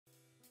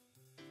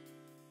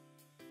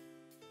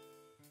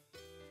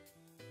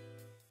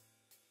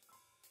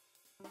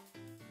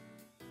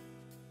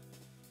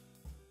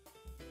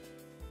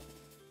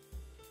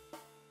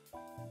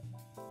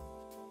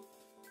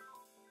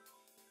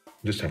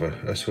Just have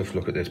a swift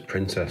look at this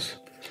Princess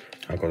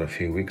I got a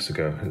few weeks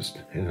ago. It's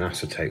in an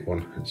acetate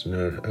one. It's an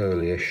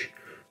early-ish,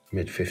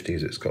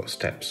 mid-50s. It's got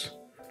steps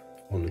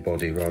on the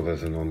body rather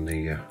than on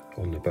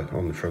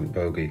the front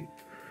bogie.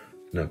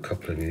 No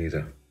coupling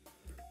either.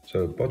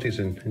 So body's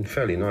in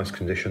fairly nice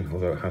condition,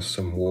 although it has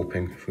some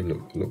warping. If we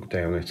look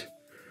down it,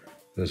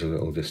 there's a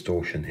little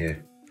distortion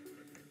here.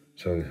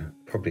 So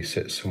probably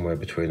sits somewhere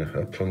between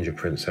a plunger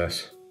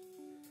Princess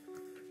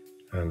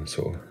and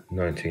sort of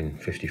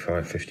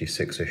 1955,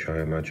 56-ish, I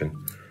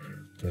imagine.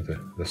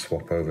 The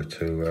swap over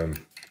to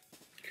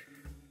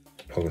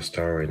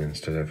polystyrene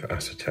instead of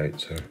acetate,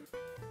 so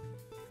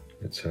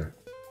it's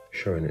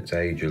showing its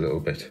age a little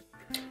bit.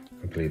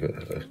 I believe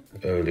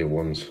earlier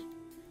ones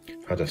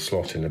had a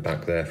slot in the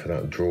back there for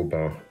that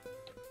drawbar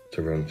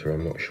to run through.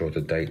 I'm not sure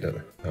the date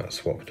that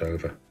swapped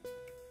over.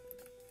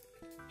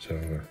 So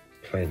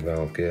plain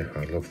valve gear.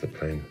 I love the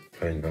plain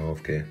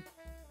valve gear.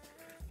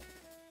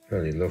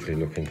 Really lovely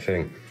looking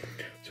thing.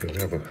 So we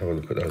have a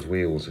look at those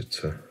wheels.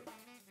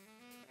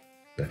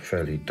 They're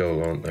fairly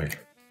dull, aren't they?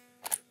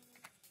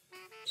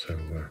 So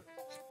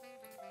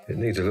it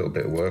needs a little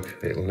bit of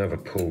work. It'll never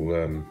pull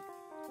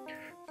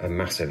a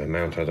massive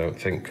amount, I don't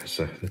think, because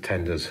the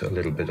tender's a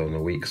little bit on the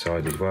weak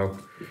side as well.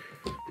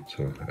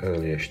 So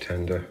early-ish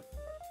tender.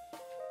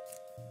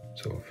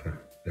 Sort of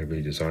they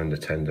redesigned the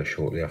tender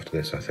shortly after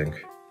this, I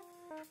think.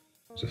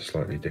 It's a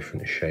slightly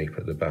different shape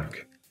at the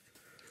back.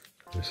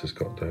 This has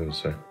got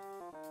those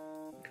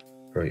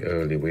very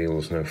early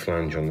wheels, no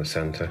flange on the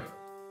centre.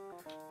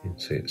 You can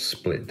see it's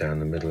split down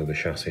the middle of the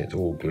chassis. It's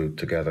all glued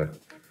together,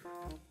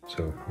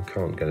 so you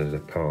can't get it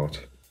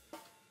apart.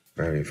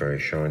 Very, very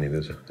shiny.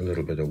 There's a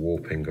little bit of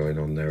warping going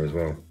on there as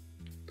well.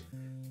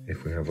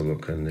 If we have a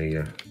look in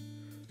the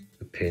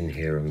pin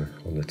here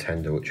on the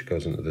tender, which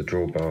goes into the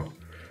drawbar,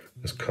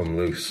 has come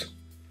loose.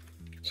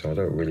 So I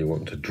don't really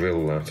want to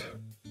drill that,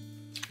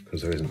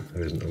 because there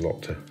isn't a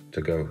lot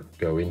to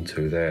go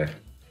into there.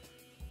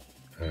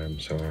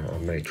 So I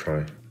may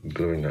try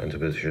gluing that into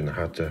position. I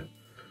had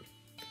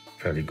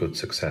fairly good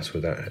success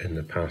with that in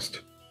the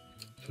past.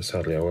 So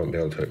sadly I won't be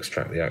able to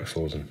extract the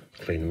axles and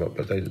clean them up,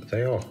 but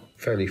they are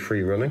fairly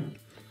free running.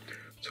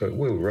 So it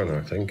will run,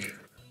 I think.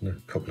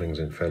 The coupling's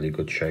in fairly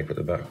good shape at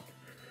the back.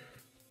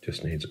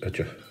 Just needs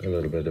a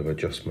little bit of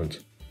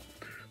adjustment.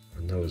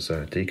 And those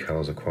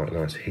decals are quite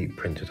nice, heat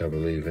printed I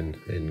believe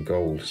in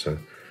gold, so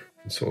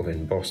it's sort of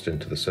embossed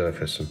into the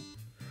surface, and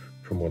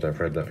from what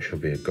I've read that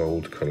should be a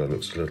gold colour.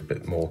 Looks a little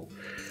bit more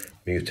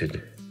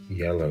muted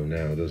yellow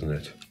now, doesn't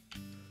it?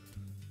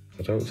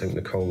 I don't think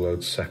the coal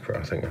load's separate.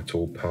 I think that's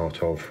all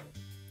part of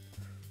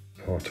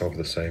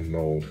the same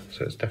mould.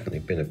 So it's definitely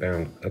been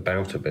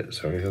about a bit,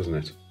 sorry, hasn't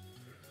it?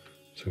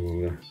 So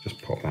we'll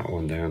just pop that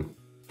one down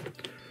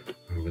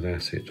over there.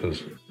 See, it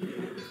does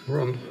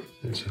run.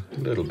 It's a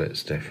little bit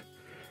stiff.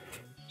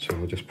 So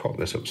we'll just pop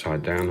this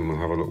upside down and we'll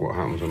have a look what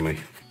happens when we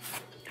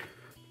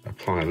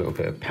apply a little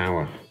bit of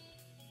power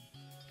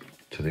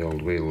to the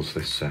old wheels.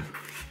 This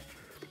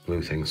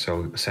blue thing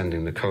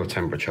sending the colour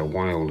temperature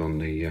wild on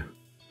the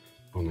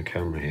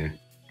camera here.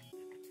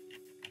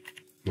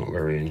 Not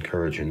very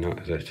encouraging, that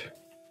is it.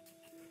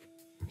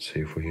 Let's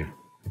see if we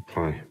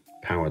apply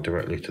power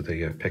directly to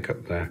the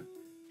pickup there.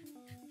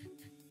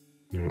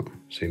 No,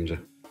 seems a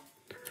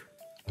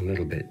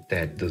little bit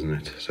dead, doesn't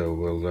it? So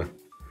we'll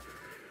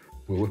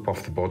whip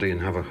off the body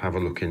and have a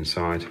look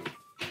inside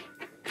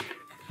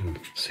and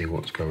see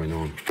what's going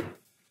on.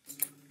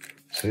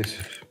 So this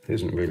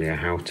isn't really a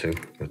how-to,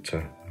 but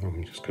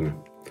I'm just going to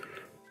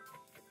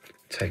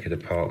take it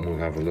apart and we'll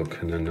have a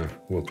look, and then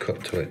we'll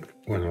cut to it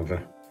when I've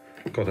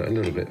got it a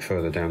little bit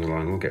further down the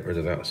line. We'll get rid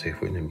of that, see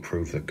if we can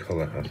improve the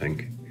colour, I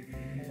think.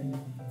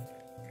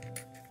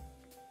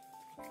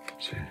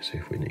 See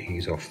if we can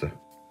ease off the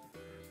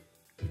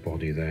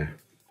body there.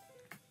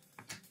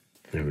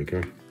 There we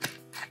go.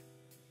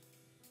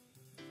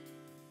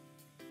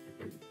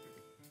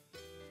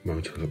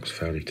 Motor looks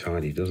fairly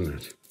tidy, doesn't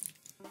it?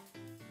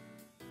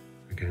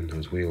 Again,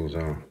 those wheels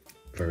are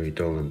very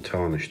dull and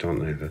tarnished,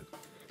 aren't they?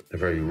 They're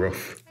very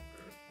rough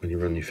when you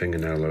run your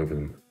fingernail over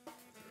them.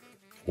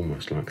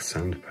 Almost like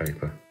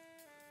sandpaper.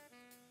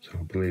 So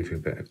I believe you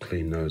better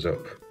clean those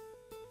up.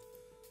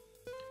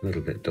 A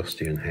little bit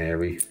dusty and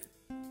hairy.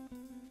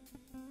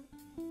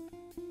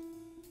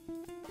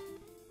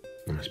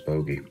 Nice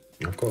bogie.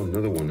 I've got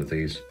another one of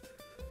these,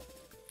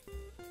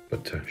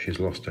 but she's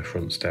lost her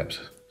front steps.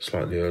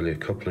 Slightly earlier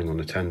coupling on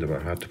the tender,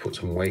 but I had to put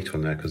some weight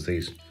on there because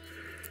these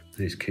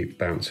keep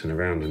bouncing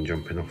around and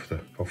jumping off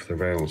the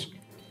rails.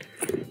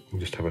 We'll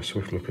just have a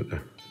swift look at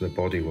the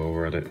body while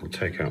we're at it. We'll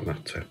take out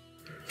that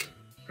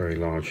very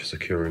large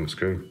securing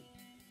screw.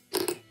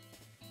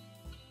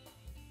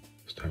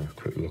 Just have a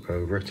quick look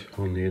over it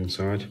on the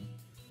inside.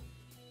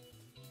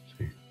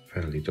 See,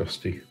 fairly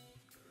dusty.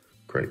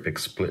 Great big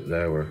split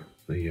there where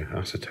the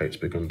acetate's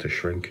begun to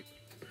shrink,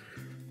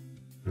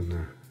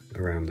 and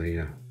around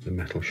the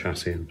metal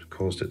chassis and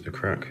caused it to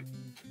crack.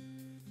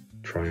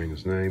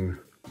 Triang's name,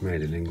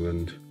 made in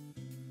England,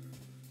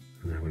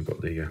 and then we've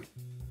got the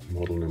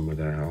model number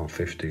there,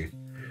 R.50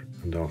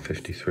 and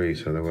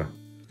R.53, so they were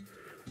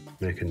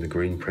making the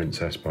green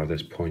princess by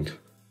this point.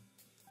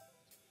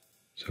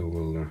 So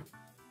we'll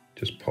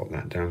just pop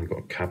that down. We've got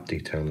a cab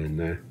detail in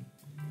there.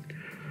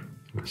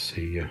 Let's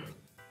see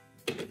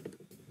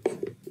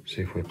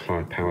if we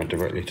apply power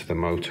directly to the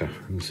motor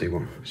and see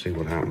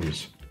what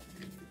happens.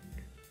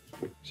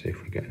 See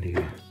if we get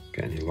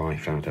any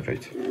life out of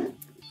it.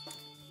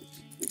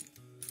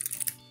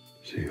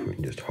 See if we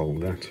can just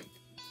hold that.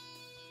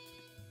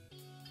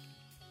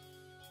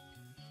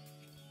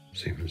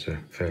 Seems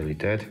fairly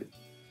dead.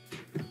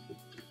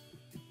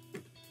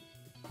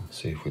 Let's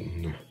see if we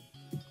can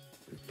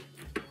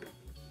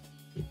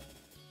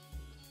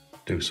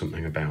do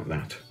something about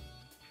that.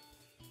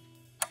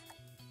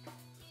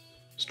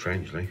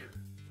 Strangely,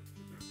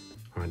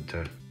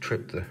 I'd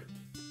tripped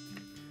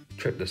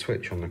the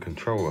switch on the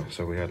controller,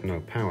 so we had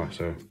no power.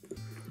 So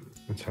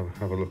let's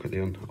have a look at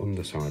the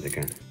underside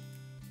again.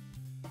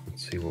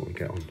 Let's see what we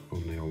get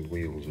on the old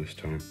wheels this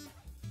time.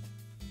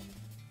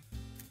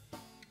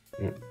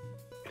 Yeah,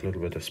 a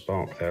little bit of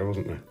spark there,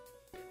 wasn't there?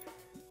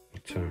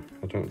 But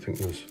I don't think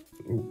there's...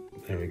 Ooh,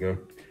 there we go.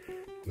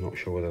 I'm not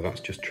sure whether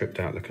that's just tripped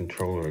out the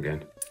controller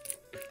again.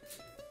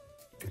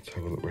 Let's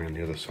have a look around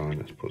the other side.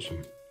 Let's put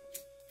some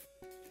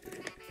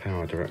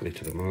power directly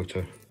to the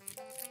motor.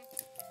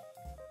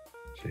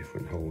 See if we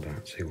can hold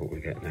that, see what we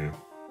get now.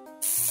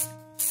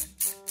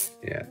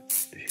 Yeah,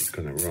 she's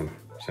gonna run.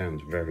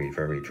 Sounds very,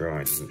 very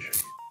dry, doesn't she?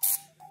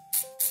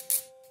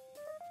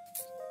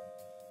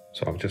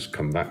 So I've just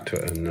come back to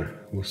it and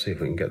we'll see if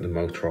we can get the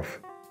motor off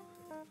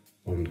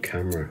on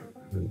camera.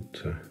 And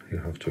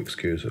you'll have to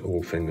excuse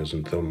all fingers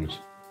and thumbs.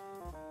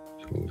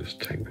 So we'll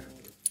just take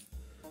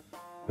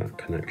that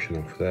connection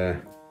off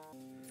there.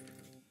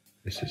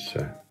 This is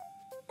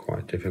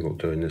quite difficult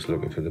doing this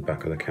looking through the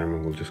back of the camera.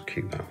 We'll just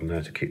keep that on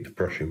there to keep the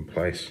brush in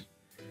place.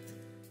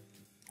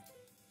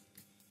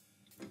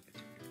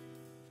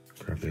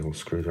 Grab the old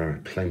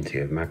screwdriver. Plenty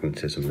of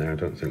magnetism there. I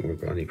don't think we've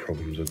got any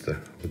problems with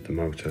the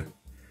motor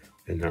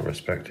in that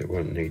respect. It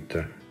won't need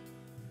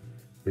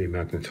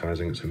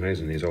remagnetising. It's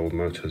amazing these old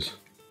motors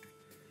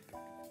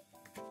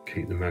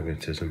keep the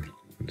magnetism.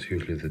 It's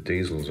usually the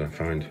diesels I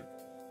find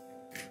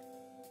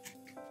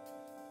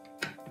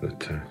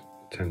that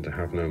tend to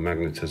have no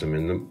magnetism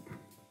in them.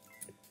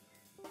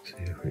 See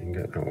if we can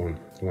get that one,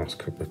 last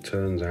couple of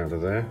turns out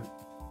of there.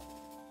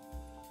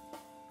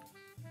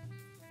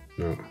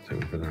 No, I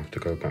think we're going to have to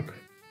go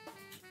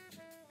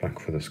back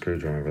for the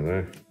screwdriver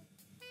there.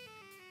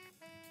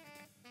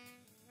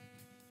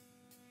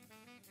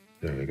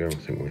 There we go, I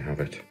think we have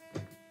it.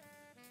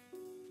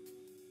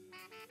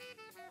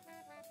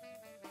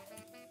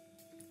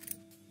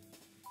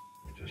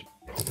 Just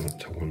pop that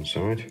to one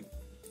side.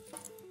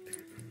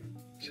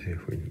 See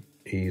if we can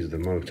ease the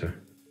motor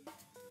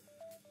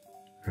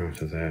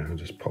out of there. I'll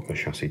just pop the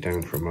chassis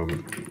down for a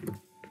moment.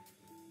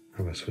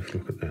 Have a swift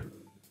look at the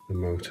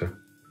motor.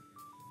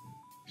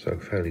 So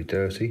fairly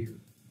dirty.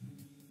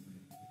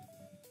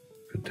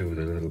 Could do with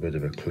a little bit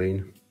of a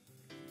clean.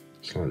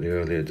 Slightly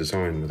earlier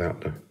design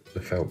without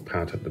the felt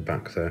pad at the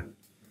back there.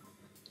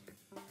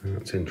 And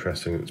that's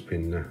interesting, it's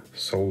been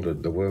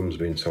soldered, the worm's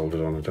been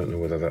soldered on. I don't know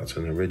whether that's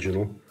an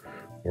original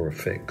or a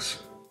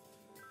fix,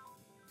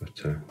 but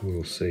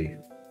we'll see.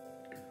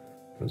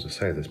 As I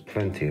say, there's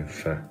plenty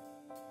of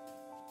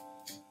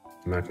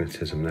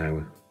magnetism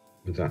there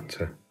with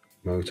that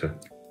motor.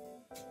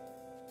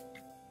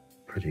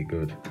 Pretty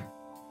good.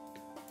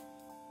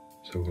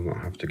 So we'll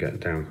not have to get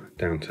down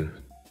to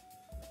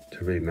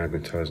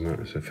remagnetising that.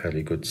 It's a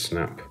fairly good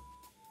snap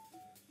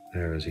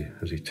there as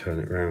you turn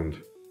it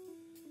round,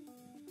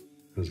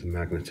 as the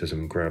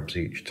magnetism grabs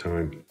each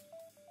time.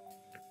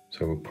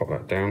 So we'll pop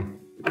that down.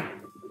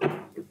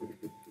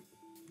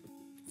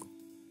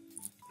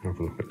 Have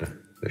a look at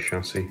the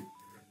chassis.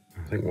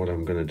 I think what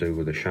I'm going to do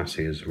with the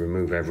chassis is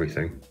remove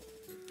everything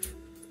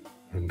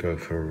and go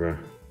for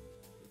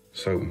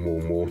soap and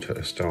warm water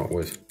to start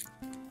with,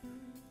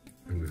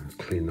 and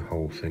clean the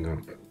whole thing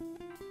up.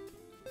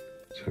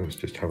 So let's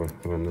just have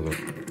another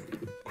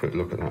quick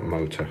look at that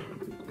motor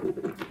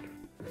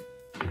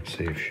and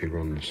see if she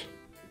runs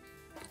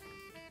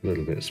a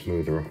little bit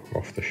smoother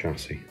off the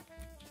chassis.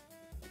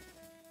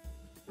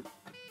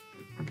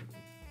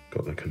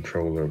 Got the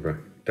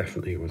controller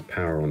definitely with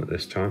power on it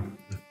this time.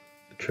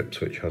 The trip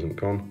switch hasn't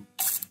gone.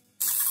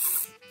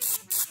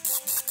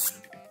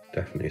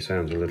 Definitely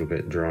sounds a little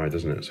bit dry,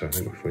 doesn't it? So I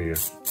think if we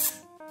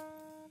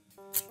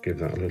give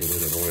that a little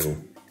bit of oil.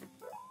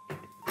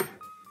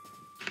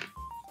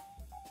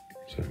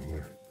 So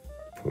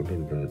put a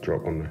little bit of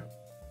drop on the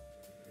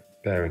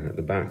bearing at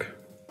the back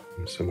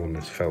and some on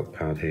this felt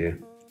pad here.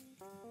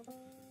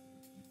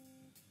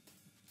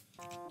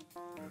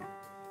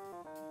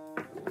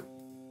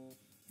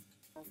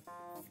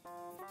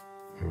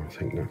 I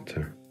think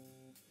that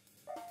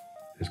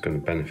is going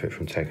to benefit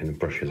from taking the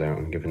brushes out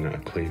and giving that a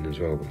clean as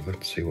well, but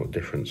let's see what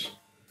difference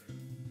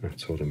that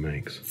sort of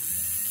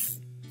makes.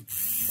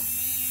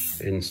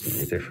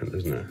 Instantly different,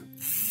 isn't it?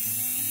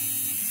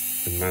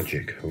 The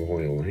magic of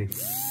oil, eh?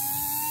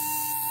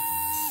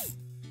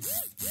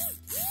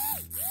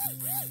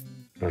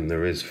 And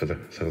there is, for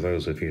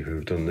those of you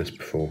who've done this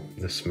before,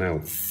 the smell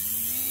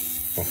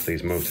off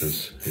these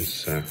motors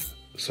is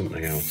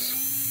something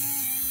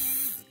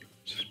else.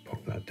 Just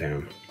pop that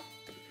down.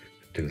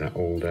 Do that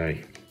all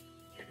day.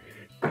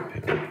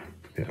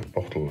 Get a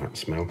bottle that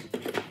smell.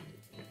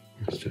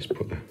 Let's just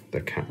put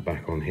the cap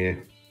back on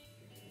here.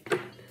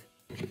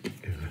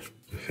 Give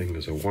the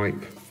fingers a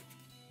wipe.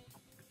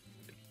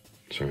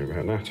 Sorry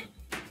about that.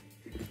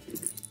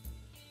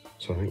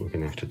 So I think we're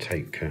going to have to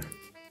take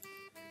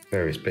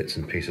various bits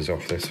and pieces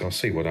off this. I'll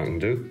see what I can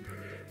do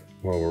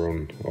while we're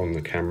on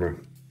the camera,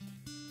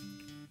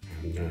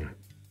 and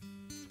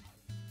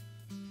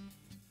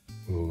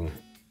we'll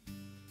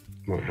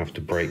might have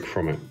to break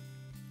from it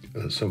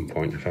at some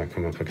point if I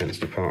come up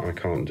against a part I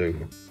can't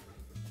do.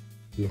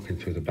 Looking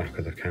through the back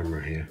of the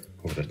camera here,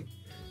 or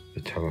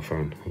the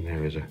telephone, and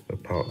there is a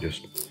part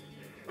just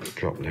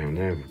dropped down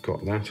there. We've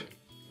got that.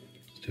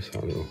 It's just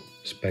that little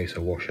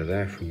spacer washer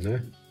there from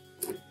there.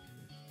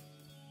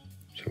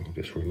 So I'll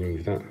just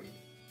remove that.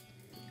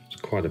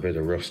 There's quite a bit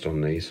of rust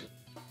on these,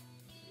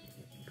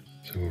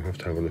 so we'll have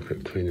to have a look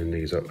at cleaning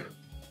these up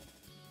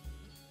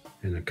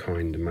in a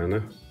kind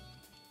manner.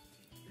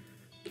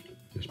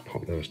 Just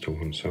pop those to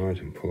one side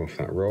and pull off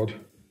that rod.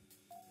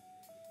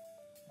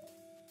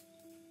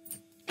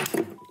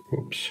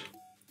 Whoops.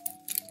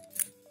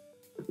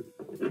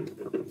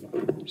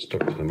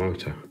 Stuck to the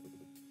motor.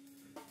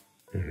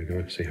 There we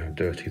go. See how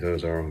dirty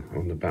those are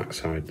on the back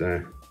side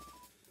there.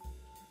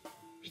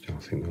 Still, I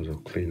think those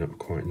will clean up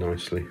quite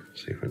nicely.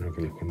 See if we can have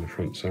a look on the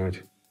front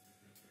side.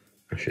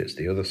 Actually, it's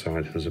the other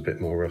side. There's a bit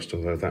more rust,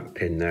 although that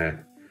pin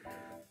there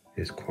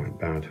is quite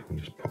bad. I'll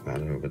just pop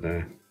that over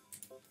there.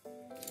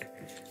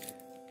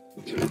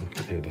 Let's have a look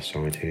at the other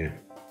side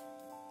here.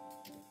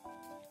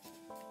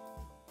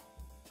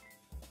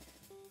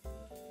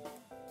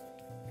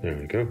 There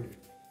we go.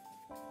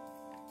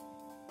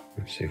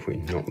 Let's see if we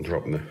can not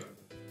drop the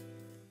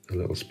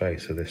little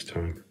spacer this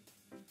time.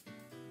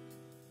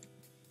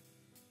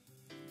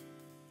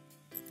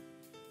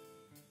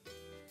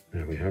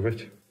 There we have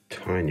it.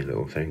 Tiny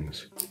little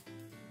things.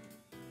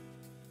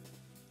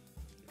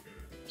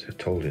 So I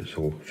told you it's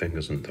all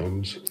fingers and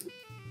thumbs.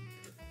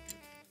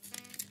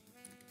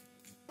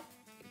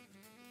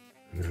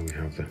 And now we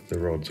have the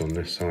rods on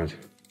this side.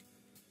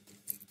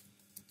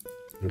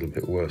 A little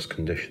bit worse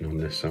condition on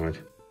this side.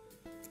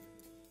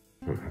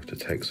 Might have to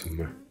take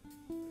some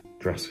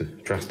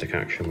drastic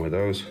action with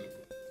those.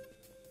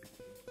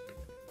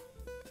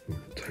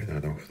 Take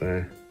that off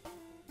there.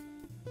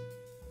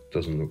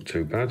 Doesn't look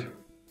too bad.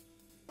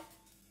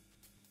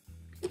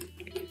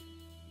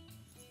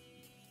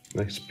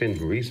 They spin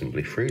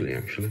reasonably freely,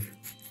 actually.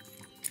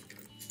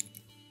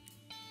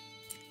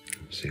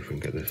 Let's see if we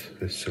can get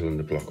this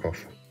cylinder block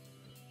off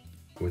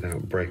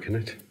without breaking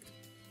it.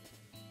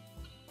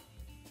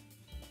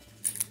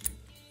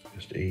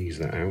 Just ease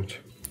that out.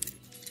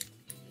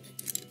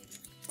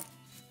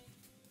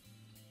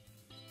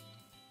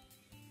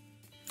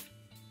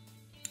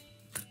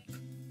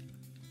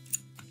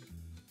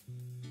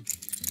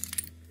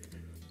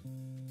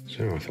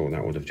 So I thought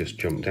that would have just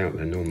jumped out.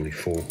 They normally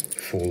fall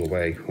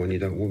away when you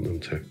don't want them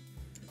to.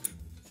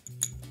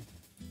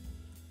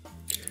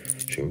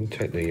 Sure,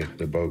 take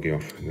the bogey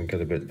off and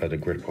get a bit better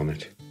grip on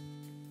it.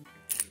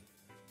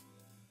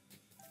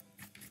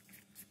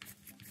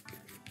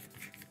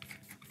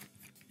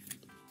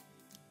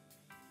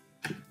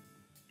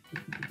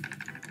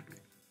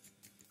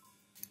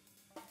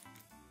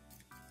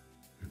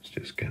 Let's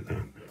just get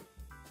that.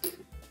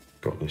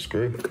 Got the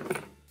screw.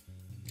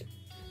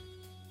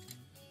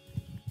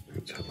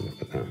 Let's have a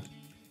look at that.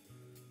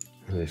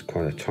 There's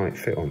quite a tight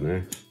fit on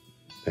there.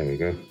 There we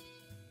go.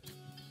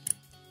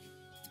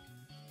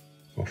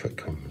 Off it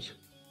comes.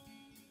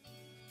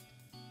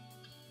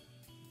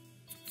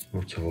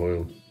 Lots of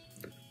oil.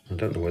 I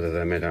don't know whether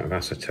they're made out of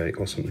acetate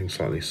or something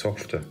slightly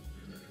softer.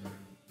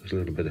 There's a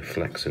little bit of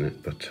flex in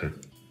it, but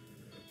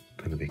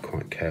going to be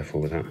quite careful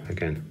with that.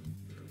 Again,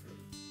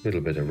 a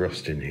little bit of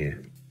rust in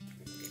here.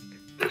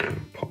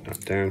 Pop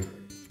that down.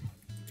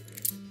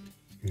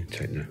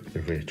 Take the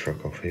rear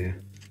truck off here.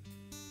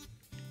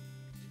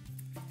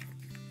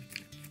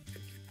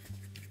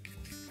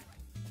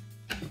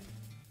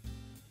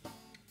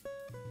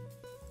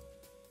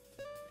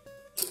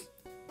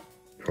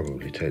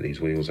 Probably take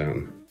these wheels out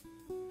and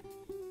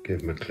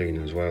give them a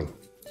clean as well.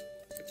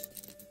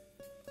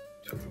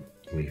 So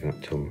leave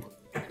that till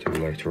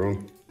later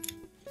on.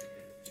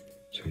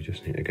 So we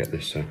just need to get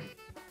this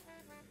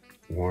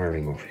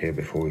wiring off here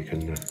before we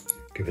can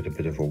give it a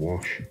bit of a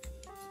wash.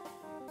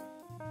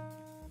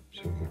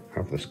 So we'll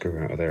have the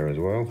screw out of there as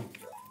well,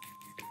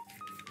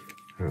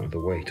 out of the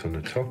weight on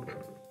the top.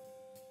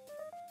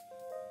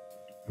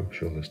 I'm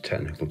sure there's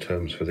technical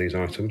terms for these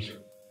items.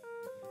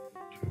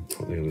 So we'll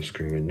put the other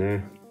screw in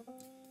there,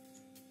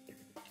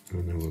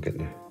 and then we'll get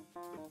the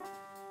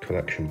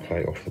collection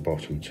plate off the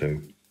bottom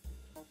too.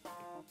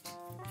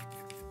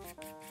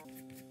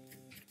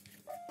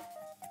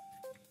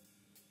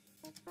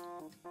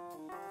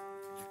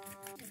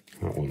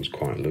 That one's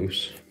quite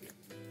loose.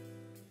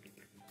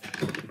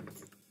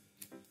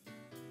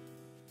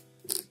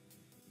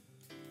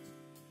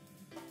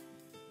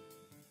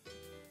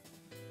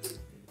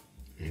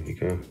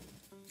 go.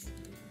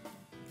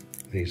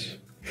 These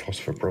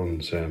phosphor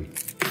bronze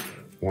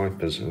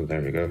wipers, oh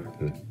there we go,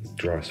 the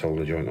dry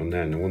solder joint on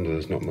there. No wonder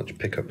there's not much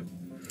pickup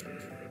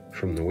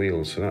from the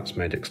wheels, so that's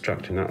made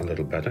extracting that a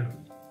little better,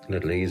 a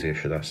little easier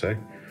should I say.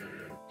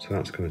 So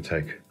that's going to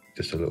take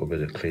just a little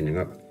bit of cleaning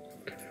up.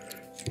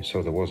 You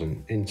saw there was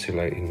an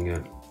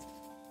insulating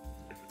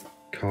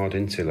card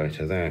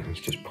insulator there.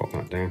 Let's just pop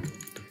that down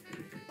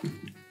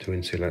to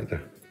insulate the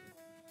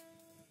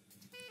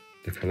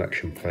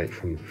collection plate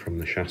from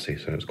the chassis,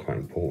 so it's quite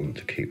important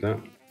to keep that,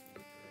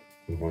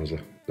 otherwise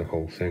the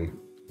whole thing,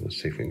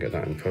 let's see if we can get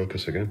that in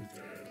focus again,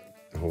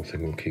 the whole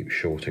thing will keep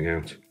shorting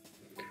out.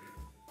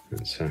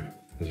 It's,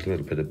 there's a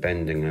little bit of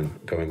bending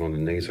and going on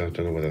in these. I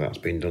don't know whether that's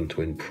been done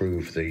to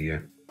improve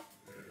the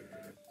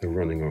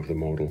running of the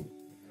model.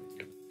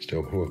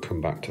 Still, we'll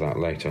come back to that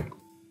later.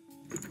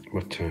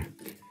 But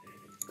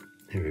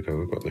here we go,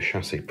 we've got the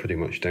chassis pretty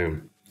much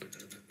down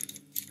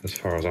as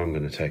far as I'm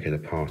going to take it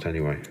apart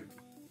anyway.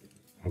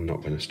 I'm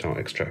not going to start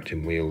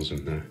extracting wheels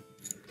and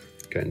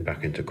getting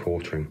back into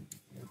quartering.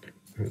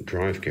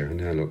 Drive gear in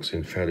there looks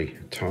in fairly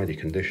tidy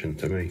condition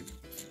to me.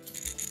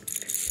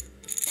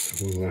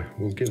 So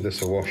we'll give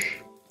this a wash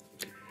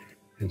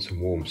in some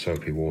warm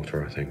soapy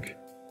water, I think.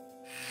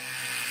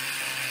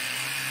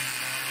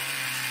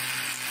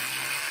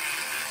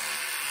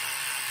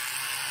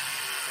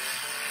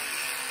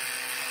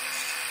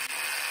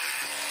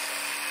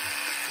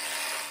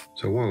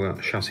 So while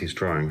that chassis is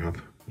drying,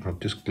 I've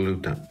just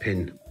glued that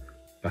pin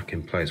back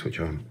in place, which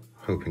I'm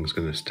hoping is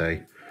going to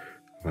stay.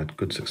 I've had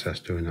good success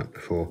doing that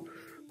before.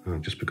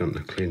 I've just begun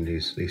to clean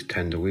these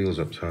tender wheels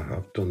up, so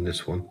I've done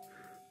this one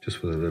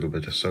just with a little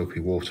bit of soapy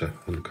water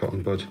on the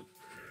cotton bud,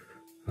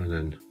 and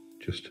then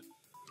just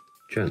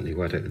gently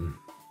wet it and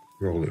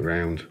roll it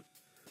around,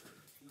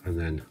 and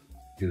then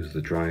use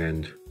the dry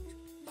end.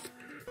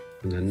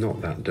 And they're not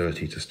that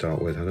dirty to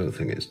start with. I don't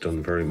think it's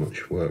done very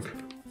much work.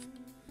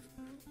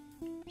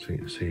 So you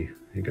can see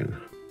you're going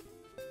to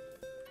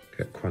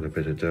get quite a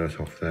bit of dirt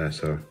off there,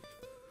 so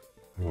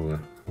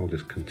I'll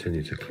just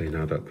continue to clean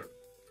that up,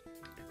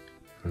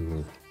 and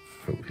we'll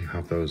hopefully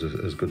have those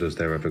as good as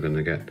they're ever going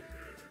to get.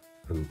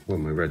 And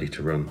when we're ready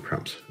to run,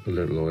 perhaps a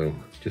little oil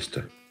just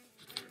to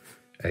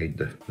aid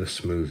the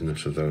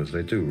smoothness of those.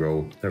 They do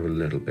roll, they're a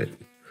little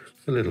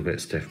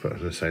bit stiff, but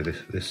as I say,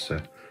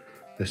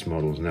 this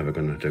model's never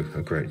going to do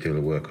a great deal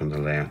of work on the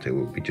layout. It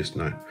would be just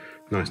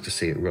nice to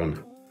see it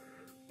run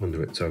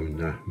under its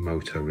own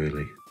motor,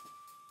 really.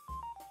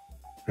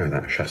 Now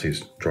that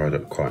chassis dried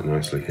up quite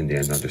nicely. In the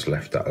end, I just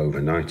left that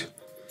overnight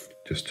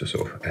just to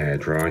sort of air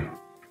dry,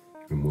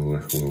 and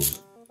we'll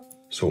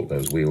sort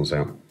those wheels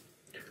out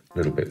a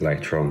little bit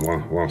later on.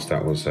 Whilst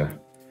that was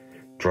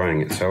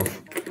drying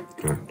itself,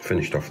 I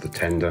finished off the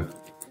tender,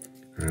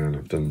 and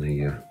I've done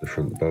the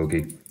front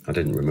bogie. I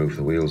didn't remove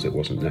the wheels, it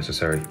wasn't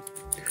necessary.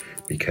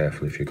 Be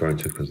careful if you're going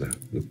to, because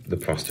the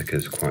plastic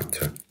is quite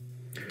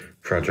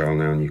fragile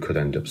now, and you could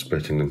end up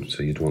splitting them,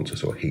 so you'd want to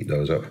sort of heat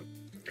those up,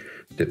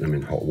 dip them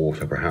in hot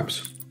water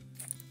perhaps,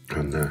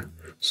 and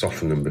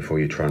soften them before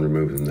you try and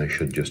remove them. They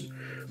should just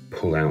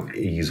pull out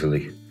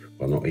easily.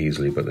 Well, not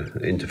easily, but the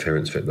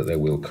interference fit, but they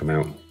will come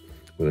out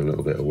with a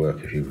little bit of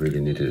work if you really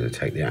needed to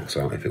take the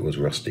axle out, if it was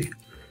rusty,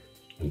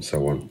 and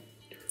so on.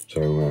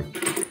 So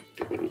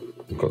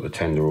we've got the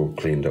tender all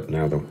cleaned up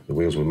now. The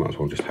wheels, we might as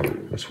well just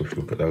have a swift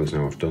look at those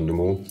now I've done them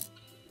all.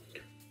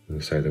 As I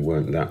say, they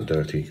weren't that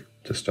dirty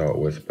to start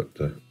with, but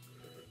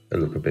they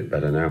look a bit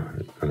better now,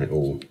 and it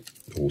all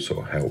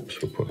sort of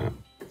helps. We'll put that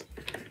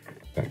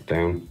back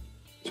down.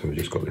 So we've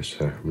just got this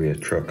rear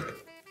truck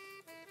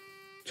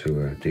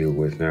to deal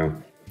with now.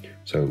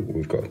 So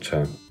we've got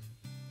the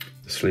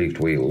sleeved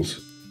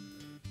wheels.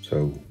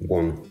 So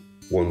one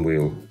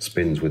wheel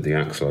spins with the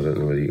axle. I don't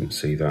know whether you can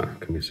see that.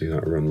 Can you see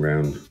that run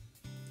round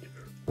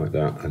like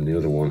that? And the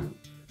other one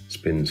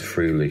spins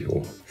freely,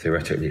 or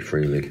theoretically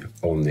freely,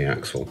 on the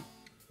axle.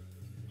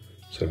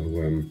 So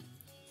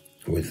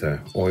with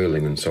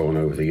oiling and so on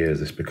over the years,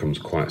 this becomes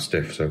quite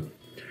stiff. So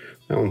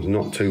that one's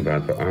not too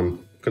bad, but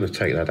I'm going to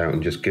take that out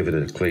and just give it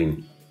a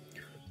clean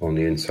on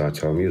the inside.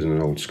 So I'm using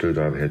an old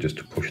screwdriver here just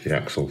to push the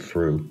axle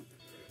through.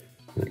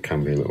 It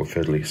can be a little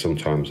fiddly.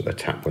 Sometimes a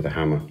tap with a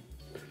hammer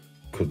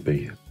could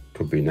be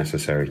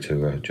necessary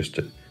to just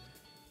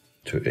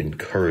to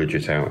encourage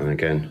it out. And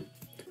again,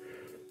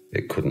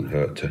 it couldn't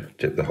hurt to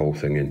dip the whole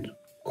thing in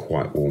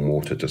quite warm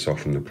water to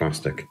soften the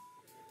plastic.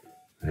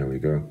 There we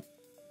go.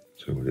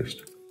 So we'll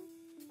just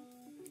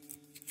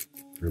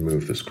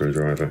remove the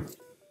screwdriver.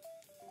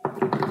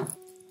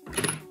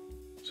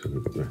 So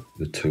we've got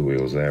the two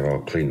wheels there. I'll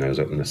clean those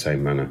up in the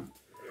same manner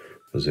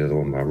as the other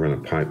one, but I'll run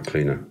a pipe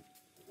cleaner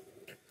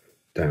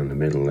down the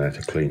middle there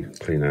to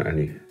clean out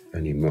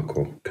any muck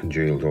or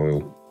congealed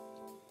oil.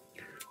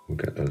 We'll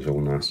get those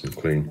all nice and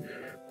clean.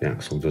 The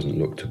axle doesn't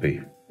look to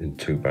be in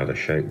too bad a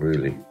shape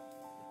really,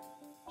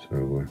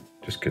 so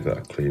just give that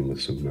a clean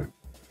with some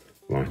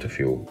lighter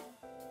fuel.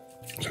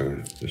 So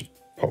just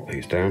pop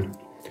these down,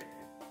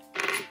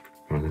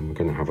 and then we're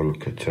going to have a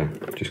look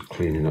at just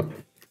cleaning up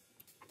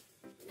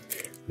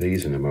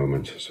these in a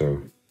moment.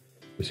 So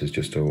This is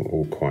just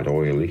all quite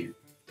oily,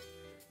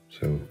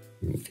 so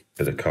a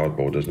bit of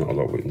cardboard, there's not a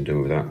lot we can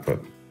do with that, but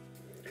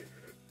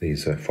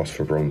these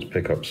phosphor bronze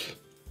pickups,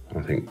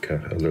 I think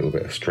a little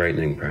bit of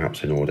straightening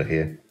perhaps in order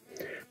here,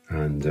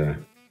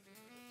 and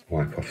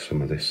wipe off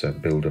some of this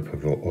build-up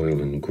of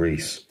oil and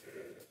grease.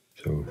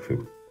 So if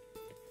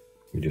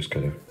we just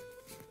get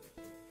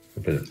a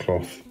bit of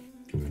cloth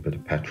and a bit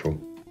of petrol,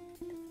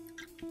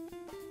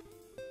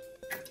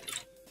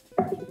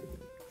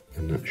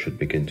 and that should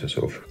begin to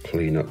sort of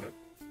clean up,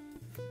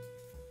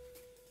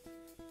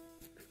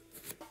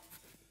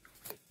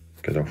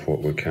 get off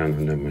what we can,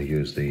 and then we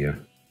use the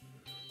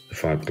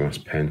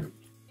fiberglass pen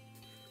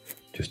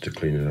just to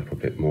clean it up a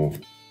bit more.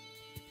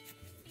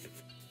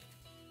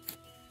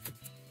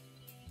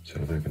 So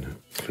they're going to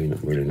clean up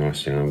really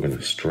nicely, and I'm going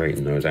to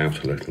straighten those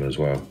out a little as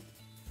well.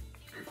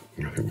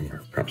 I think we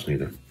perhaps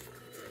need a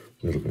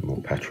little bit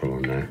more petrol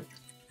on there.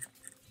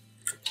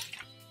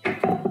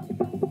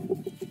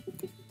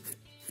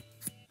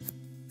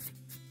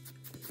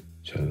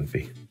 So there'll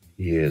be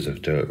years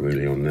of dirt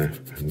really on there,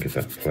 and give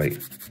that plate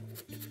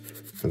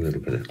a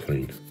little bit of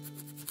clean.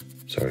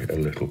 Sorry, a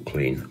little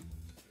clean.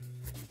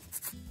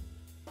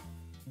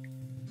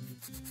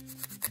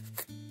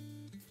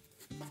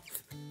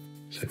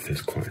 So it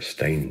is quite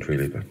stained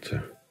really, but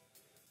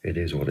it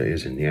is what it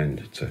is in the end.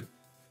 It's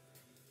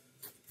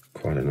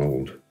quite an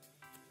old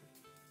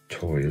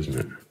toy, isn't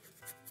it?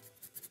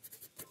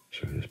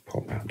 So just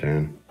pop that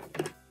down.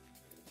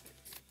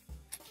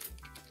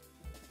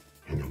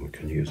 And then we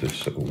can use this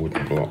sort of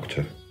wooden block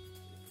to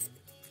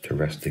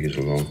rest these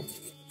along.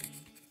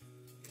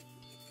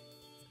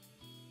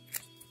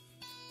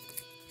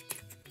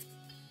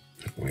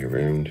 That way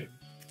around.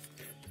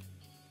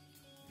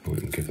 And we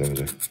can give those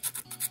a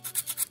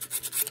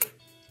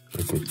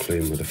good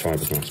clean with a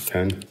fiberglass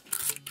pen.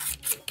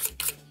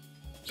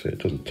 So it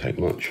doesn't take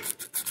much.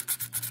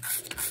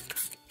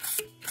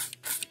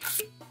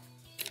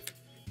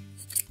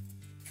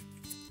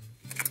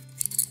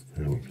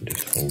 And we can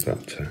just hold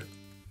that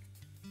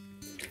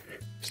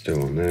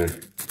still on there,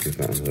 give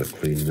that another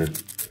clean there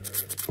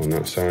on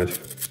that side.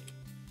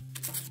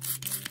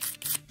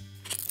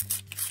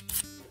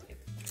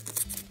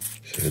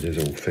 So it is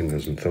all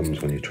fingers and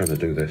thumbs when you're trying to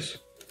do this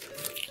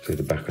through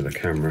the back of the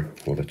camera,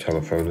 or the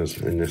telephone as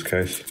in this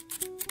case.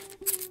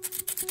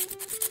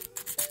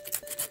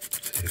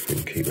 See if we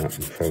can keep that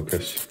in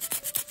focus.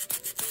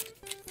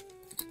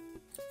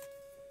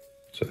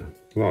 So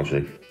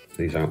largely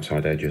these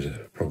outside edges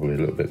are probably a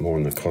little bit more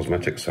on the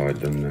cosmetic side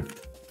than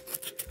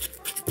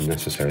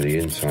necessarily the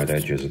inside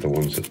edges are the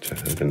ones that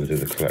are going to do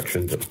the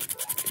collection, but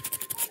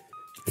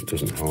it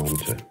doesn't harm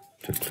to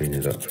clean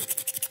it up.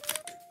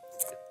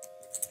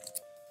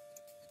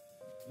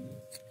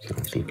 So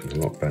that's looking a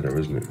lot better,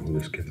 isn't it? We'll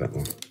just give that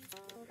one a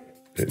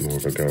bit more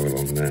of a go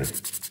along there.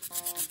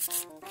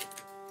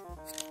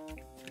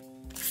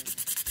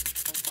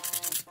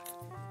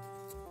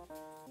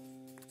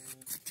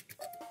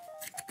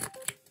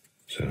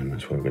 So and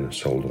that's where we're going to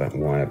solder that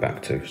wire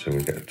back to, so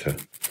we get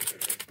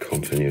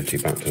continuity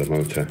back to the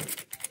motor.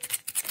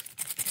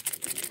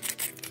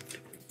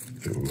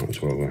 We might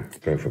as well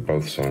go for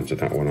both sides of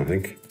that one, I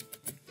think.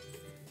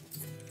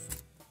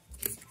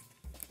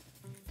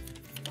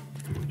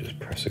 I'll just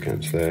press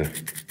against there.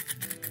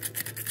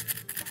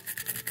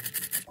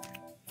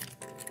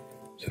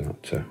 So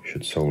that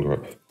should solder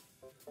up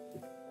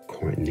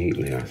quite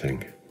neatly, I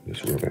think.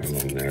 Just rub it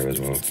along there as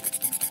well.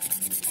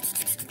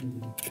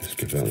 Just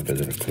give that a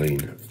bit of a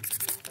clean.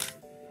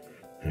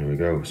 There we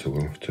go, so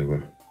we'll have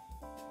to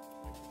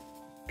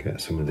get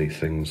some of these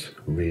things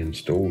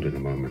reinstalled in a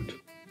moment.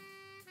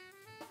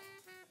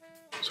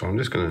 So I'm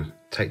just going to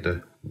take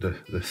the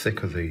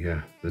thick of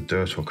the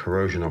dirt or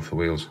corrosion off the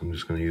wheels. I'm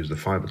just going to use the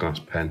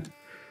fiberglass pen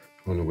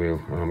on the wheel,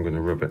 and I'm going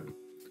to rub it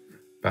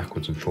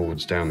backwards and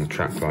forwards down the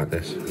track like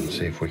this, and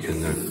see if we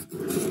can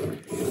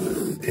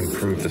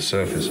improve the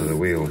surface of the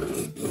wheel.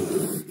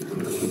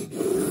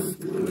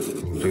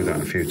 We'll do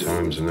that a few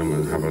times and then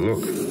we'll have a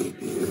look.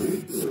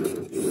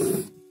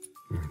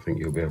 I think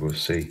you'll be able to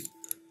see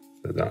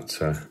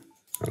that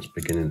that's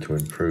beginning to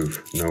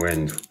improve. No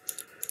end.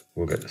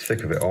 We'll get the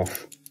thick of it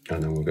off,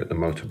 and then we'll get the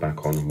motor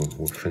back on, and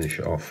we'll finish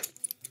it off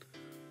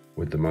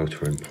with the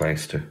motor in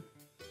place to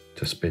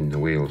spin the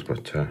wheels.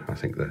 But I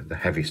think the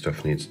heavy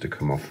stuff needs to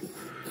come off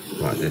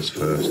like this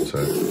first. So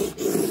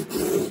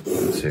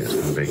let's see, it's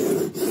going to be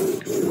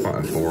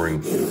quite a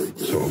boring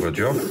sort of a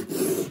job,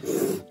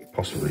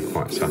 possibly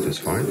quite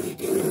satisfying.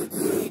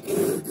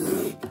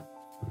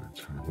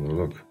 Let's have a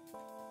look.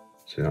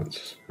 See,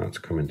 that's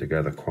coming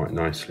together quite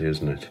nicely,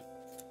 isn't it?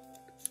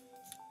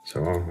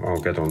 So I'll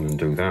get on and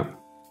do that,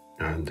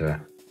 and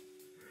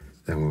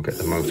then we'll get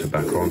the motor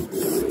back on,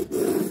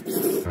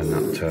 and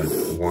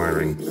that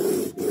wiring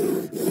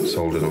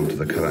soldered onto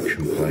the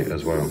collection plate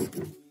as well.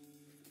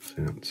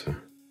 So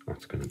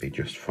that's going to be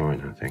just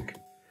fine, I think.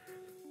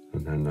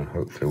 And then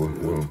hopefully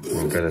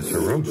we'll get it to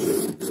run.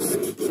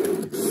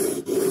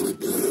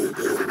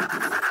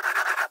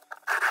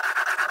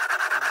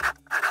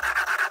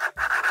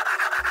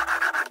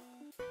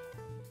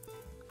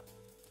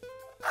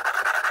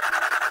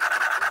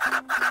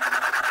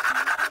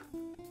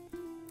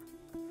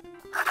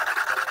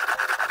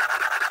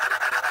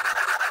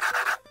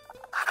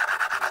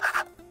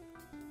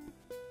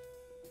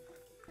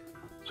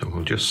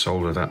 just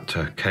solder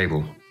that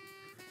cable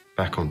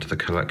back onto the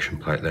collection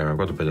plate there. I've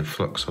got a bit of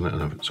flux on it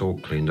and it's all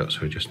cleaned up,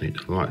 so we just need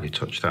to lightly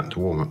touch that to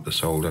warm up the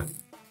solder.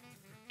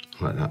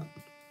 Let that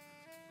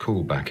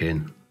cool back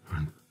in,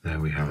 and there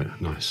we have it,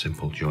 a nice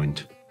simple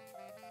joint.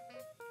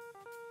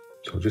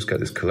 So I'll just get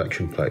this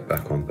collection plate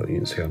back on, but you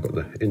can see I've got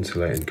the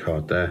insulating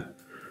card there.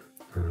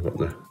 And I've got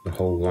the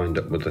hole lined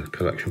up with the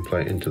collection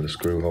plate into the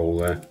screw hole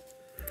there.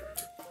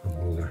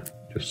 And we'll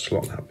just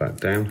slot that back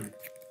down.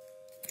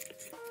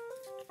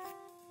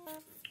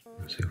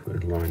 Let's see if we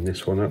can line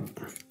this one up.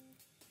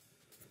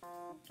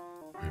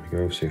 There we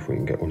go, see if we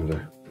can get one of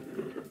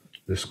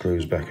the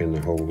screws back in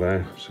the hole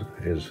there. So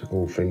here's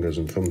all fingers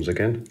and thumbs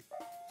again.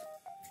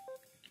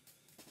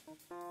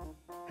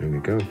 There we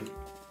go.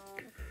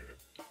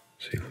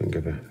 See if we can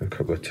give a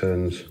couple of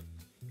turns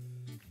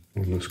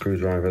on the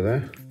screwdriver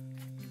there.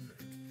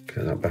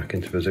 Get that back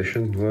into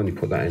position. We'll only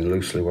put that in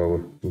loosely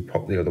while we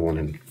pop the other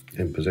one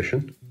in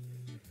position.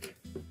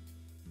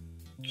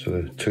 So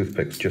the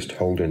toothpick's just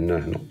holding,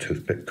 not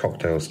toothpick,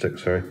 cocktail stick,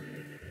 sorry.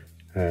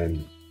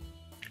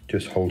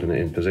 Just holding it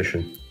in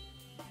position.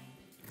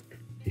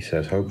 He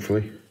says,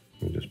 hopefully.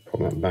 We'll just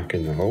pop that back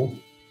in the hole.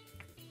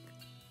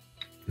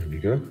 There we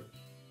go.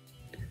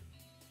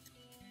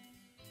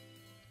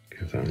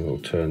 Give that a little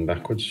turn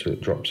backwards so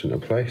it drops into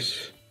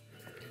place.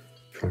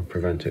 Try and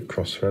prevent it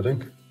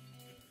cross-threading.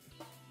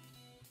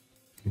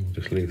 We'll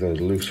just leave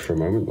those loose for a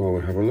moment while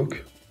we have a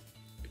look.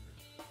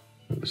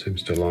 That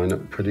seems to line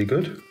up pretty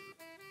good.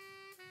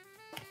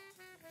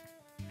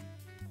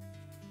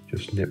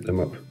 Just nip them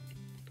up.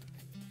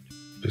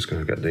 Just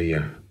going to get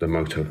the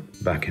motor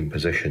back in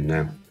position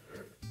now.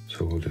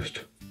 So we'll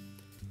just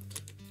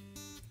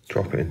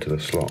drop it into the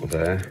slot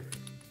there.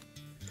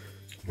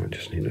 Might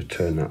just need to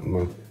turn that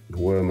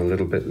worm a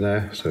little bit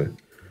there so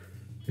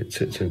it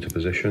sits into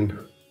position.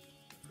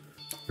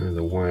 And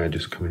the wire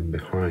just coming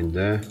behind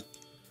there.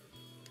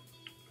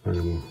 And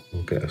then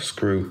we'll get a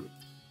screw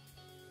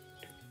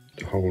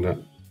to hold that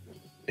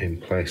in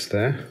place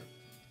there.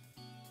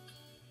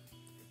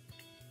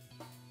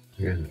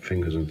 Again,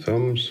 fingers and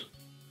thumbs.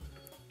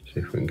 See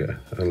if we can get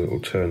a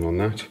little turn on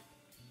that.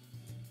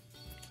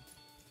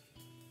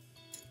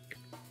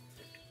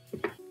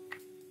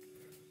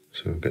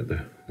 So we'll get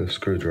the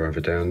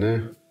screwdriver down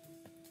there.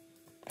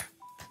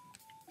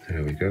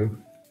 There we go.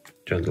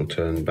 Gentle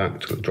turn back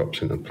till it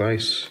drops into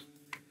place.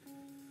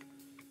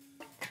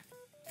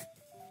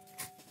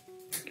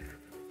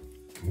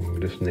 We'll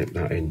just nip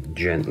that in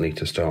gently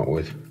to start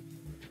with.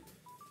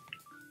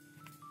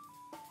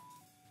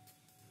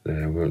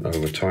 There, we won't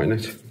over tighten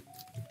it.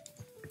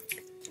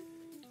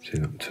 See,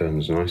 that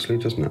turns nicely,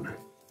 doesn't it?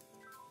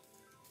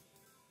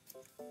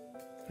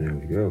 There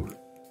we go.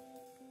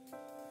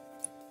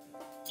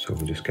 So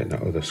we'll just get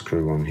that other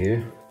screw on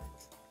here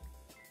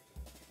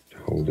to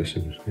hold this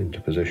into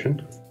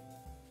position.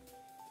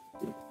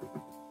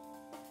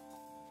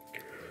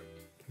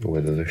 Or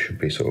whether there should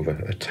be sort of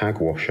a tag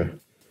washer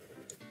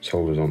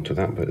soldered onto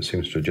that, but it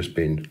seems to have just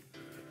been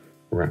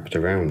wrapped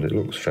around. It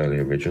looks fairly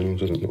original,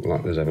 doesn't look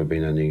like there's ever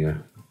been any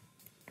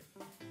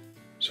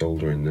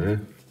solder in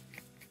there.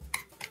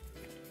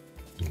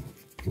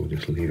 We'll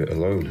just leave it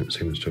alone. It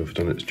seems to have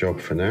done its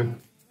job for now.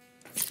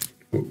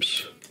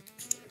 Whoops.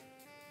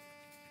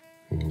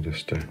 We'll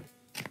just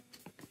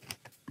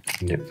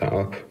nip that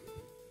up.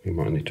 We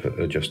might need to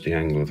adjust the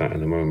angle of that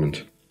in a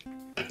moment.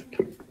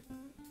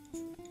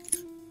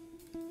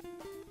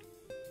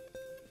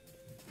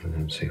 And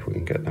then see if we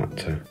can get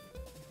that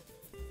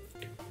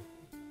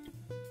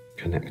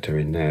connector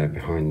in there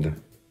behind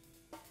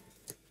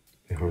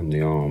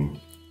the arm.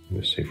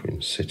 Let's see if we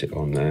can sit it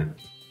on there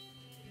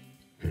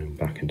and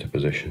back into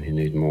position. You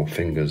need more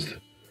fingers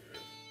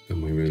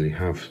than we really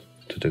have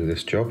to do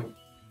this job.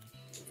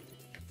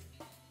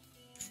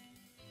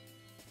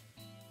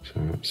 So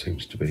that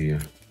seems to be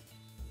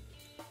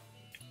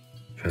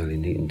fairly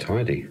neat and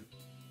tidy.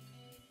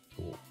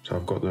 So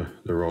I've got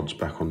the rods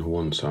back on the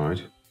one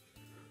side,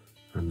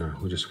 and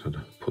we're just going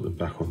to put them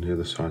back on the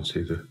other side.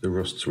 See, the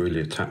rust's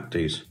really attacked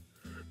these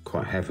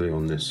quite heavily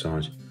on this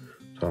side.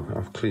 So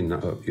I've cleaned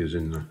that up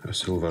using a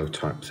Silvo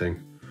type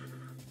thing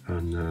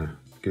and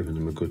given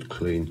them a good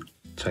clean,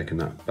 taking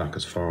that back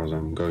as far as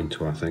I'm going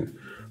to. I think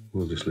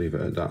we'll just leave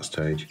it at that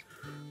stage.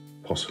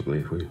 Possibly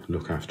if we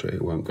look after it,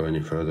 it won't go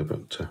any further,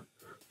 but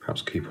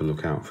perhaps keep a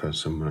lookout for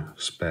some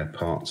spare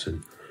parts,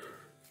 and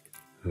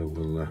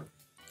we'll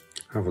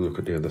have a look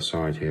at the other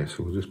side here.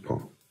 So we'll just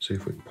see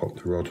if we can pop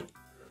the rod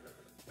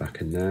back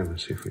in there and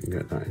see if we can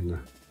get that in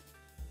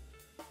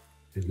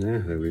there.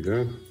 There we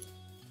go.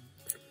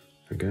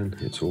 Again,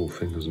 it's all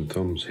fingers and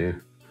thumbs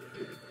here.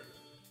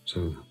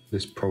 So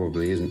this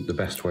probably isn't the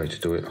best way to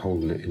do it,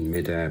 holding it in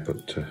mid-air,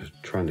 but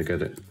trying to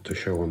get it to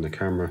show on the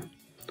camera.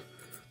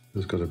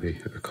 There's got to be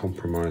a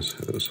compromise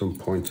at some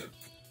point.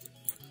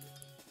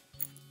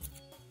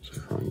 So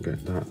if I can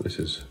get that, this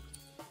is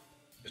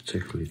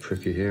particularly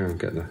tricky here, and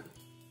get the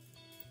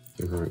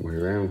right way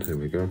around. There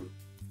we go.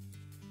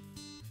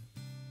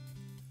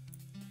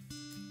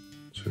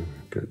 So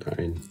get that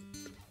in,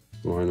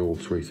 line all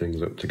three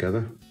things up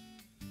together.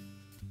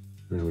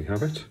 There we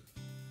have it.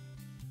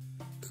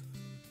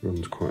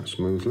 runs quite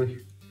smoothly.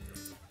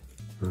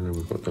 And then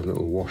we've got the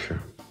little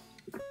washer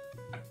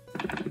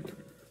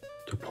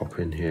to pop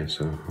in here,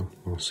 so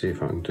I'll see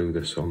if I can do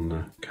this on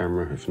the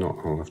camera. If not,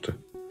 I'll have to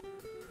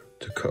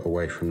cut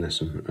away from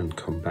this and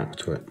come back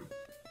to it.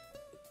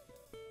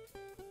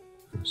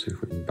 Let's see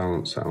if we can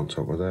balance that on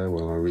top of there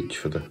while I reach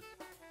for the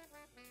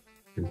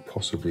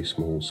impossibly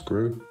small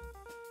screw.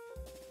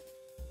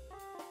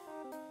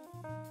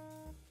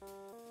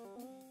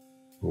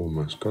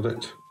 Almost got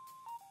it.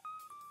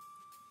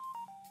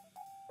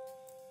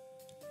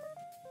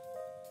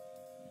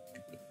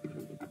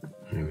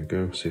 There we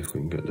go, see if we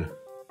can get the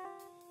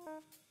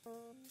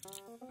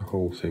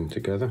whole thing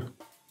together.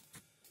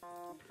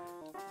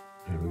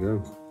 There we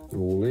go,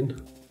 all in.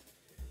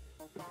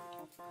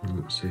 And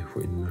let's see if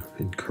we can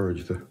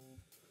encourage the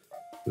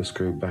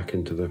screw back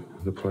into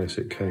the place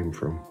it came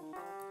from.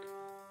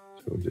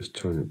 So we'll just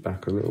turn it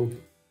back a little.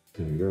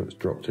 There we go, it's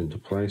dropped into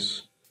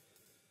place.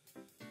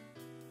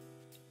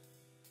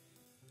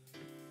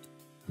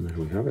 And there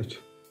we have it.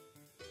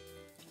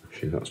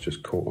 Actually, that's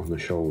just caught on the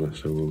shoulder,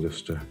 so we'll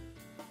just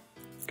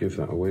give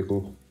that a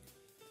wiggle.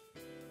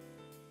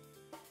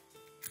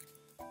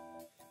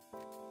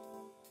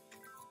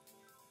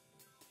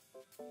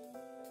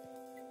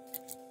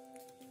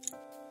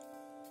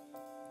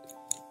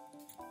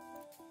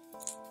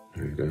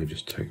 There we go,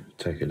 just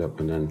take it up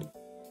and then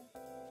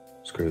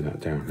screw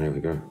that down. There we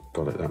go,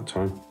 got it that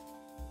time.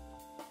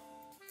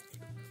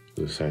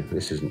 As I say,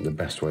 this isn't the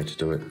best way to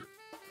do it.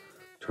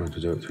 Trying to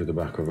do it through the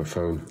back of a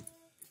phone.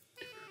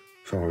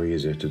 Far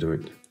easier to do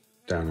it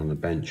down on the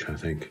bench, I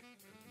think.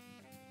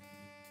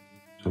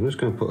 So I'm just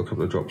going to put a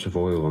couple of drops of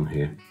oil on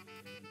here,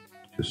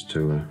 just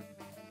to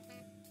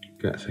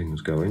get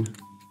things going.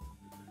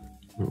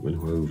 Not going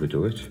to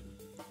overdo it.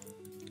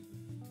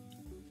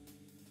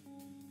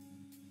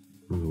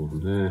 Another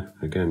one there.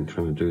 Again,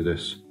 trying to do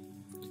this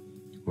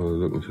while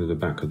looking through the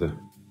back of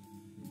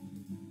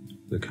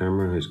the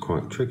camera is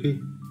quite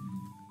tricky.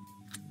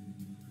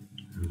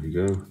 There we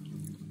go.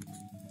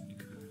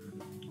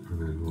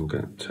 And then we'll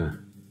get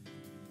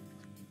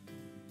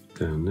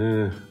down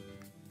there,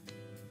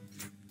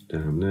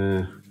 in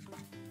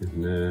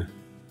there,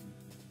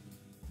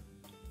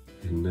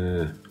 in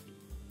there,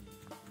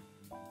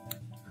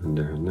 and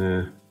down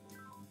there,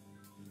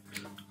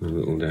 and a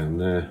little down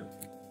there.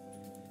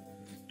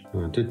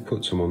 I did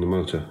put some on the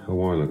motor a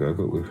while ago,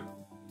 but we've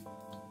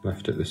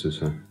left it. This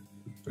is a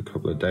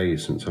couple of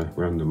days since I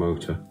ran the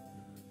motor.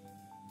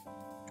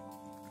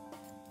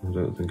 I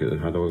don't think it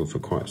had oil for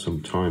quite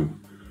some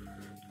time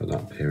at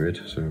that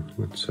period, so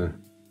let's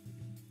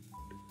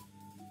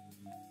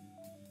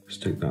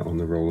stick that on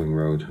the rolling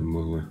road and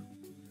we'll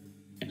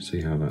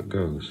see how that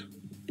goes.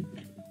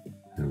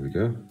 There we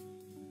go.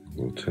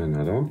 We'll turn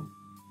that on.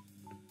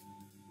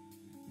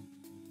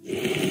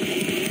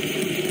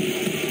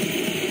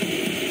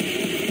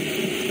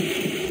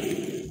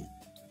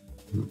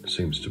 It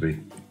seems to be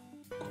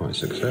quite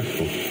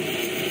successful.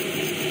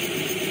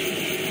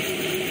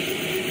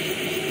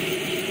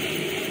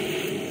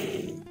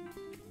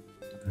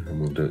 And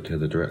we'll do it the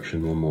other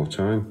direction one more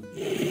time.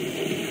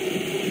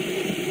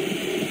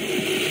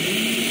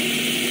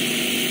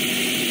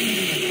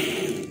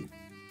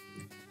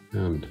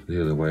 And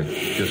the other way,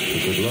 just for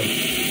good luck.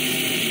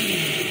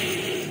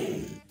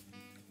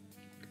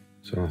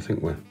 So I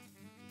think we're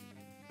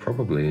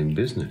probably in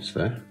business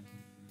there.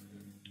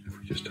 If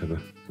we just have a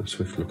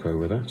swift look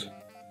over that.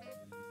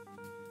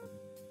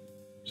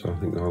 So I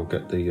think I'll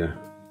get the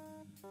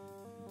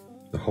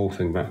whole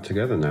thing back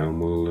together now, and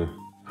we'll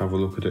have a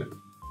look at it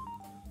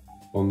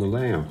on the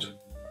layout.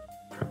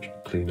 Perhaps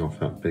clean off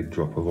that big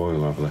drop of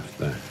oil I've left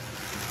there.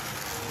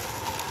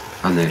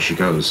 And there she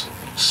goes,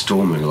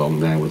 storming along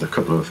there with a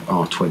couple of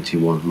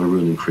R.21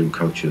 maroon and cream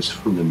coaches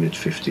from the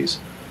mid-50s.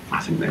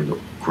 I think they look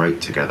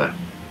great together.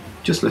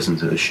 Just listen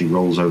to as she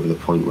rolls over the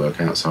point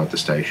work outside the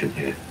station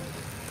here.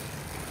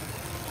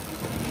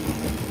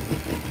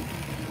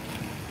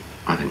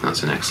 I think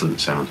that's an excellent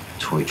sound.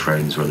 Toy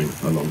trains running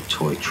along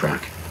toy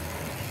track.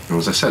 Now,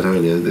 as I said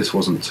earlier, this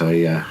wasn't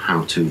a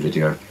how-to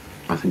video.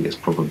 I think it's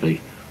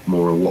probably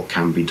more a what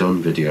can be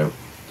done video.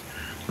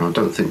 And I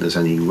don't think there's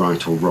any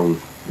right or wrong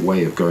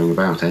way of going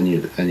about any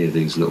of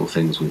these little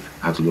things we've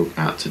had a look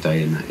at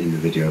today in the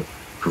video,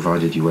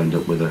 provided you end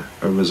up with a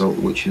result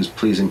which is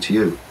pleasing to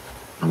you.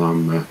 And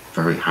I'm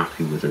very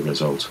happy with the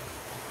result.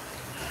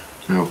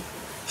 Now,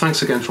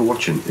 thanks again for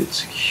watching. It's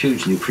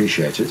hugely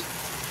appreciated.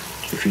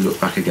 If you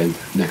look back again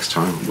next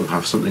time, we'll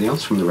have something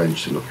else from the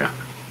range to look at.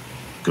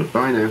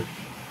 Goodbye now.